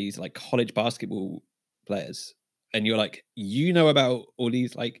about some of these like college basketball players, and you're like, you know about all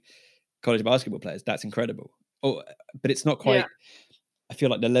these like college basketball players, that's incredible. But it's not quite, I feel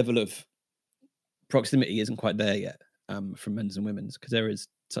like the level of proximity isn't quite there yet, from men's and women's, because there is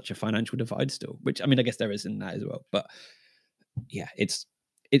such a financial divide still, which I mean, I guess there is in that as well, but yeah, it's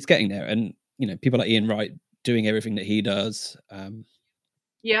getting there. And you know, people like Ian Wright doing everything that he does.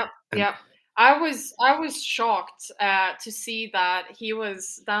 Yeah. I was shocked to see that he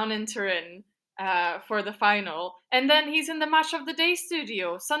was down in Turin for the final, and then he's in the Match of the Day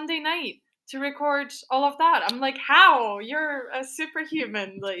studio Sunday night to record all of that. I'm like, how? You're a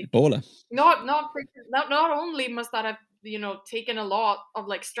superhuman, like Baller. Not only must that have, you know, taken a lot of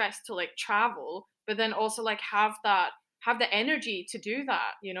like stress to like travel, but then also like have the energy to do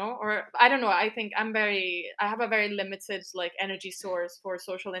that, you know? Or I don't know, I think I have a very limited like energy source for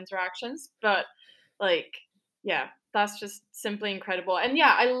social interactions, but like yeah, that's just simply incredible. And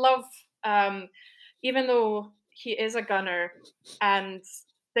yeah, I love even though he is a gunner, and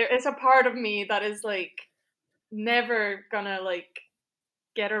there is a part of me that is like never gonna like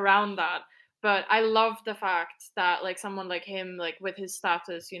get around that, but I love the fact that like someone like him, like with his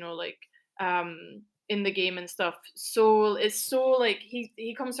status, you know, like in the game and stuff, so it's so like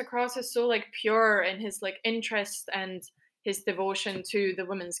he comes across as so like pure in his like interest and his devotion to the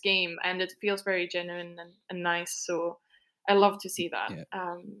women's game, and it feels very genuine and nice. So I love to see that.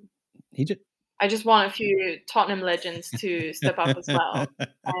 Yeah. He just I just want a few Tottenham legends to step up as well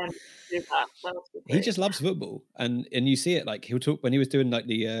and do that. That would be he great. just loves football, and you see it. Like he'll talk when he was doing like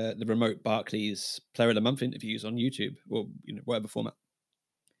the remote Barclays Player of the Month interviews on YouTube, or you know, whatever format.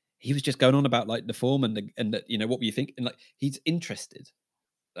 He was just going on about like the form and the you know, what were you think, and like he's interested,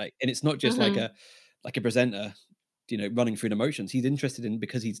 like, and it's not just like a presenter, you know, running through the motions. He's interested in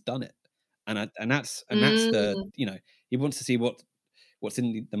because he's done it, and that's the, Mm. you know, he wants to see what's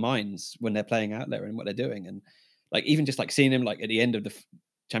in the minds when they're playing out there and what they're doing. And like even just like seeing him like at the end of the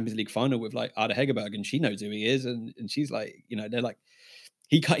Champions League final with like Ada Hegerberg, and she knows who he is, and she's like, you know, they're like,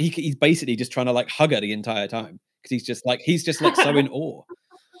 he's basically just trying to like hug her the entire time, because he's just like so in awe,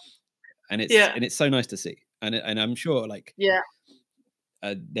 and it's so nice to see. And I'm sure like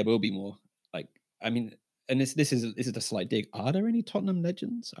there will be more, like, I mean, and this is a slight dig. Are there any Tottenham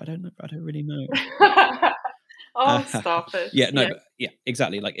legends? I don't know. I don't really know. Oh, stop it. Yeah, no, but yeah,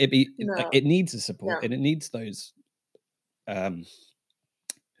 exactly. Like No. it needs the support, Yeah. and it needs those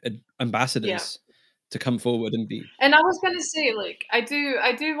ambassadors to come forward and be. And I was gonna say, like, I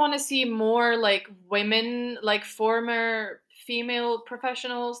do want to see more like women, like former female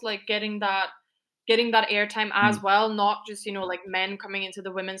professionals, like getting that airtime as well, not just, you know, like men coming into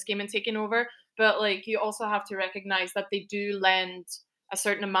the women's game and taking over, but like you also have to recognize that they do lend a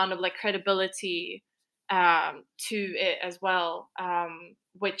certain amount of like credibility to it as well,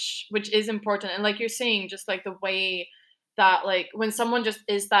 which is important. And like you're saying, just like the way that like when someone just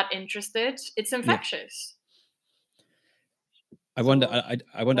is that interested, it's infectious. I wonder. So,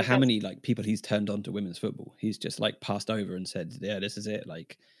 I wonder like how that's many like people he's turned on to women's football. He's just like passed over and said, "Yeah, this is it."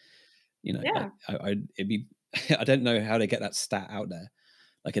 Like, you know, like it'd be. I don't know how they get that stat out there,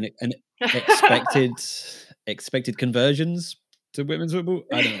 like an expected conversions to women's football.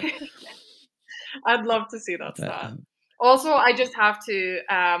 I don't know. I'd love to see that But, stat. Also, I just have to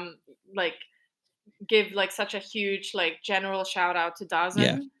like give like such a huge like general shout out to Dazen.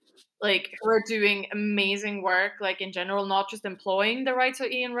 Yeah. Like her doing amazing work, like in general, not just employing the rights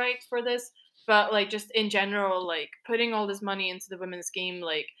of Ian Wright for this, but like just in general, like putting all this money into the women's game,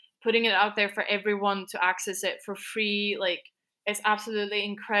 like putting it out there for everyone to access it for free. Like it's absolutely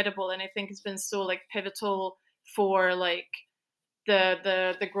incredible, and I think it's been so like pivotal for like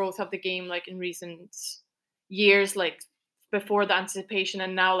the growth of the game, like in recent years, like before the anticipation,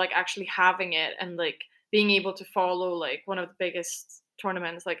 and now like actually having it and like being able to follow like one of the biggest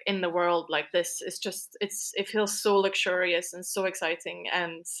tournaments like in the world like this. It feels so luxurious and so exciting,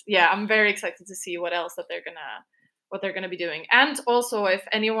 and yeah, I'm very excited to see what else that they're gonna be doing. And also, if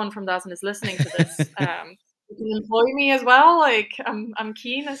anyone from DAZN is listening to this, you can employ me as well. Like I'm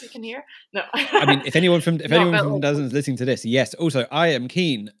keen, as you can hear. No, I mean, if anyone from like, DAZN is listening to this, yes. Also, I am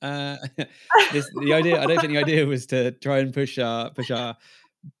keen. The idea. I don't think the idea was to try and push our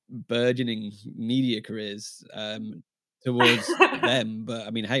burgeoning media careers towards them. But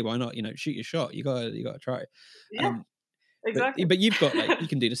I mean, hey, why not? Shoot your shot. You gotta try. yeah, exactly. But you've got you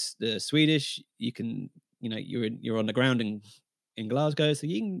can do the Swedish. You can you're on the ground in Glasgow, so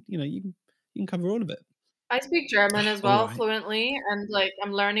you can cover all of it. I speak German as All well right. fluently, and like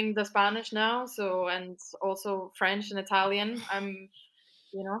I'm learning the Spanish now, so, and also French and Italian.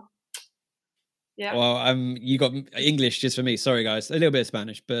 Yeah. Well, you got English just for me. Sorry, guys, a little bit of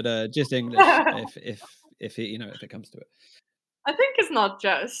Spanish, but just English if it comes to it. I think it's not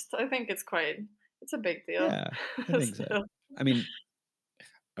just. I think it's a big deal. Yeah, I think so. I mean,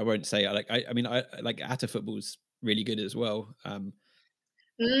 I won't say I like Atta football's really good as well.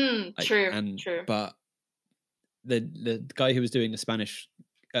 True. But the guy who was doing the Spanish,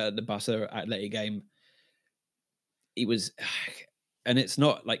 the Barca Atleti game, he was, and it's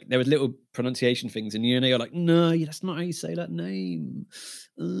not like there was little pronunciation things, and you're like, no, that's not how you say that name.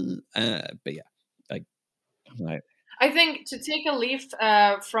 But yeah, like, I think to take a leaf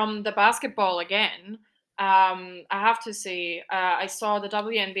from the basketball again, I have to say I saw the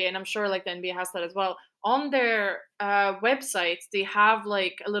WNBA, and I'm sure like the NBA has that as well. On their website, they have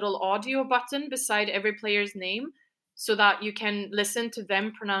like a little audio button beside every player's name, so that you can listen to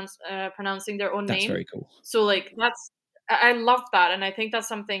them pronouncing their own name. That's very cool. So like I love that, and I think that's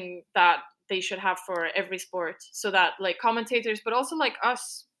something that they should have for every sport, so that like commentators, but also like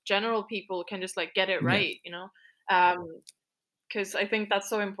us general people, can just like get it right, because I think that's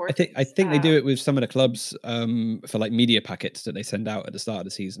so important. I think they do it with some of the clubs for like media packets that they send out at the start of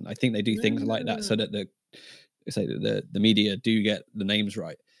the season. I think they do things like that so that the media do get the names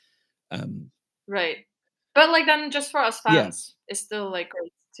right. Right, but like then just for us fans, it's still like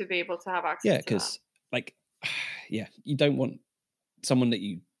great to be able to have access. Yeah, because like, you don't want someone that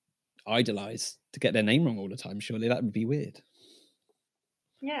you idolize to get their name wrong all the time. Surely that would be weird.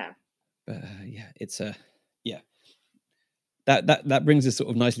 Yeah, but it's that brings us sort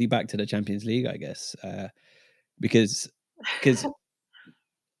of nicely back to the Champions League, I guess, because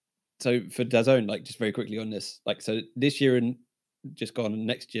so for DAZN, like just very quickly on this, like so this year and just gone and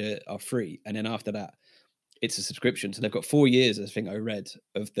next year are free, and then after that it's a subscription. So they've got 4 years, I think I read,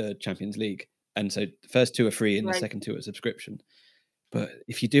 of the Champions League, and so the first 2 are free and the second 2 are subscription. But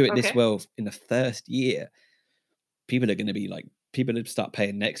if you do it this well in the first year, people are going to be like, people will start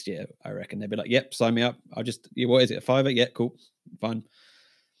paying next year, I reckon. They'll be like, yep, sign me up. I'll just, what is it, a $5? Yeah, cool, fine.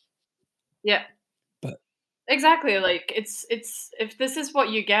 Yeah, but exactly. Like it's if this is what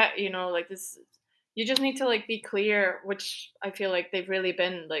you get, like this, you just need to like be clear, which I feel like they've really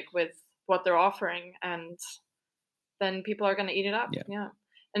been like with what they're offering, and then people are going to eat it up. Yeah.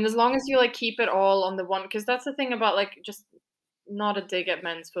 And as long as you like keep it all on the one, because that's the thing about like, just not a dig at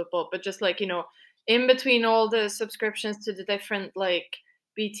men's football, but just like, in between all the subscriptions to the different like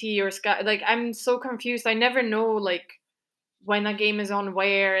BT or Sky, like I'm so confused. I never know like when a game is on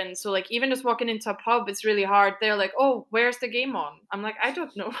where, and so like even just walking into a pub, it's really hard. They're like, oh, where's the game on? I'm like, I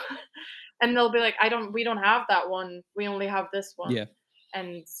don't know. And they'll be like, we don't have that one, we only have this one. Yeah.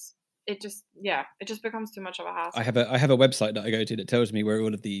 And it just becomes too much of a hassle. I have a website that I go to that tells me where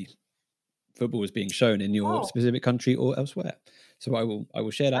all of the football is being shown in your specific country or elsewhere. So I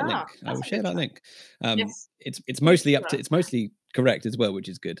will share that link. I will share that link. Yes. It's mostly it's mostly correct as well, which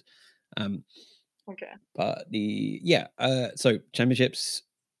is good. Okay. But so championships,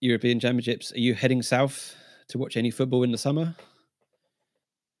 European championships. Are you heading south to watch any football in the summer?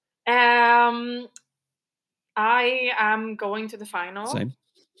 I am going to the final. Same.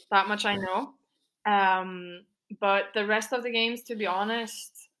 That much I know. But the rest of the games, to be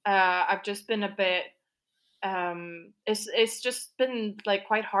honest, I've just been a bit. It's just been like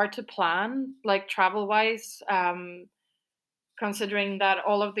quite hard to plan, like travel wise. Considering that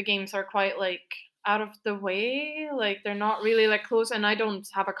all of the games are quite like out of the way, like they're not really like close, and I don't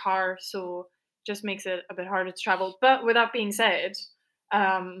have a car, so just makes it a bit harder to travel. But with that being said,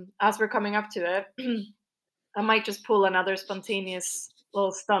 as we're coming up to it, I might just pull another spontaneous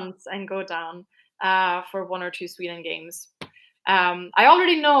little stunt and go down for 1 or 2 Sweden games. I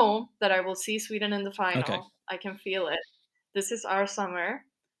already know that I will see Sweden in the final. Okay. I can feel it. This is our summer.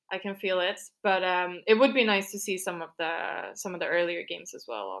 I can feel it. But it would be nice to see some of the earlier games as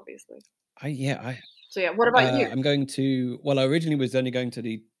well, obviously. So yeah, what about you? I'm going to. Well, I originally was only going to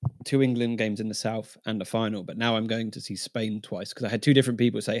the 2 England games in the south and the final, but now I'm going to see Spain twice because I had 2 different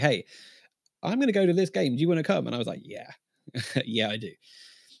people say, "Hey, I'm going to go to this game. Do you want to come?" And I was like, "Yeah, yeah, I do."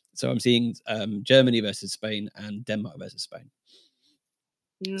 So I'm seeing Germany versus Spain and Denmark versus Spain.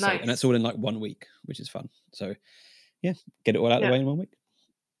 Nice. So, and that's all in like 1 week, which is fun. So yeah, get it all out of the way in 1 week,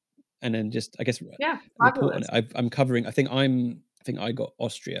 and then just I guess report on it. I'm covering. I think I got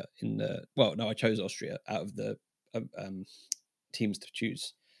Austria in the. Well, no, I chose Austria out of the teams to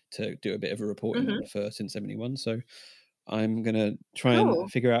choose to do a bit of a reporting on for Sin 71. So I'm gonna try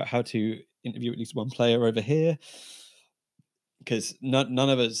and figure out how to interview at least one player over here, because none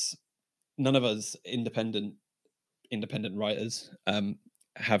of us independent writers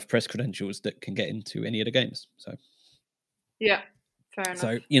have press credentials that can get into any of the games. So yeah, fair enough.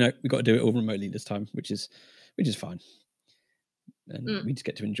 So we've got to do it all remotely this time, which is fine, and we just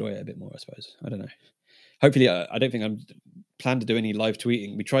get to enjoy it a bit more, I suppose. I don't know. Hopefully, I don't think I'm planned to do any live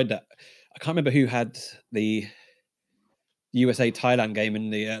tweeting. We tried that. I can't remember who had the USA Thailand game in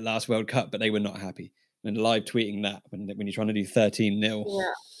the last World Cup, but they were not happy. And live tweeting that when you're trying to do 13-0.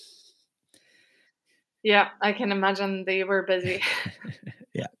 Yeah, I can imagine they were busy.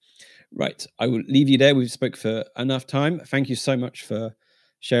 Yeah. Right. I will leave you there. We've spoke for enough time. Thank you so much for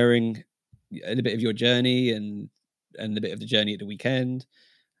sharing a little bit of your journey and a bit of the journey at the weekend.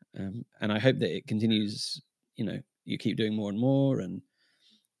 And I hope that it continues, you keep doing more and more. And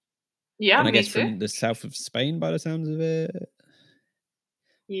yeah, and I guess too. From the south of Spain by the sounds of it.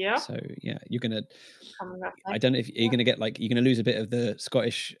 Yeah. So yeah, you're gonna. I don't know if you're gonna get you're gonna lose a bit of the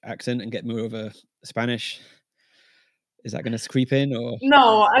Scottish accent and get more of a Spanish. Is that gonna creep in or?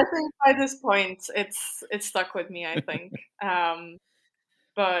 No, I think by this point it's stuck with me. I think,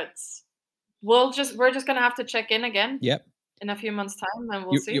 but we're just gonna have to check in again. Yep. In a few months' time, and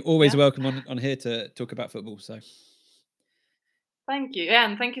we'll see. You're always welcome on here to talk about football. So. Thank you,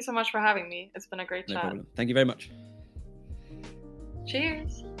 and thank you so much for having me. It's been a great chat. No problem. Thank you very much.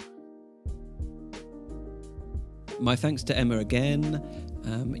 Cheers. My thanks to Emma again.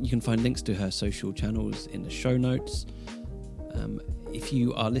 You can find links to her social channels in the show notes. If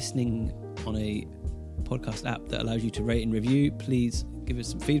you are listening on a podcast app that allows you to rate and review, please give us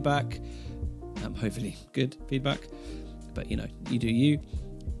some feedback. Hopefully good feedback. But, you do you.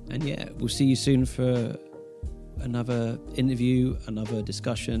 And yeah, we'll see you soon for another interview, another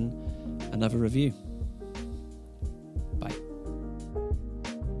discussion, another review. Bye.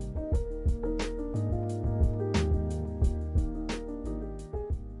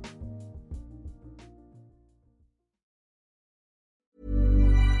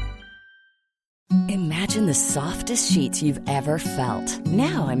 Imagine the softest sheets you've ever felt.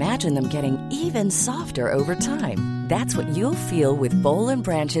 Now imagine them getting even softer over time. That's what you'll feel with Boll &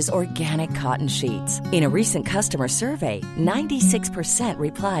 Branch's organic cotton sheets. In a recent customer survey, 96%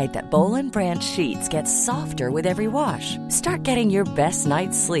 replied that Boll & Branch sheets get softer with every wash. Start getting your best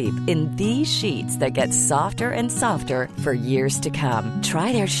night's sleep in these sheets that get softer and softer for years to come.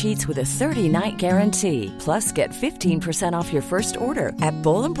 Try their sheets with a 30-night guarantee. Plus, get 15% off your first order at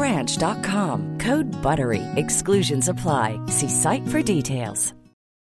bollandbranch.com. Code BUTTERY. Exclusions apply. See site for details.